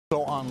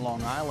on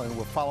Long Island.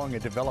 We're following a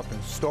developing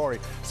story.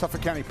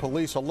 Suffolk County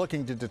Police are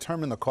looking to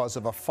determine the cause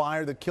of a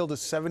fire that killed a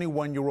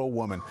 71-year-old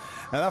woman.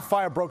 Now, that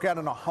fire broke out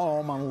in a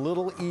home on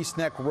Little East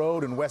Neck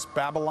Road in West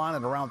Babylon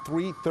at around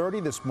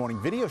 3:30 this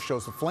morning. Video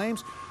shows the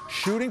flames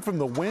shooting from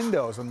the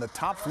windows on the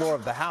top floor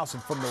of the house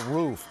and from the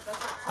roof.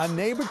 A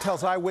neighbor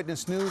tells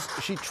Eyewitness News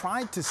she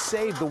tried to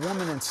save the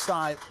woman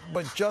inside,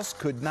 but just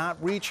could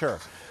not reach her.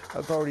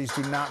 Authorities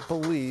do not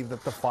believe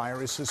that the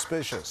fire is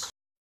suspicious.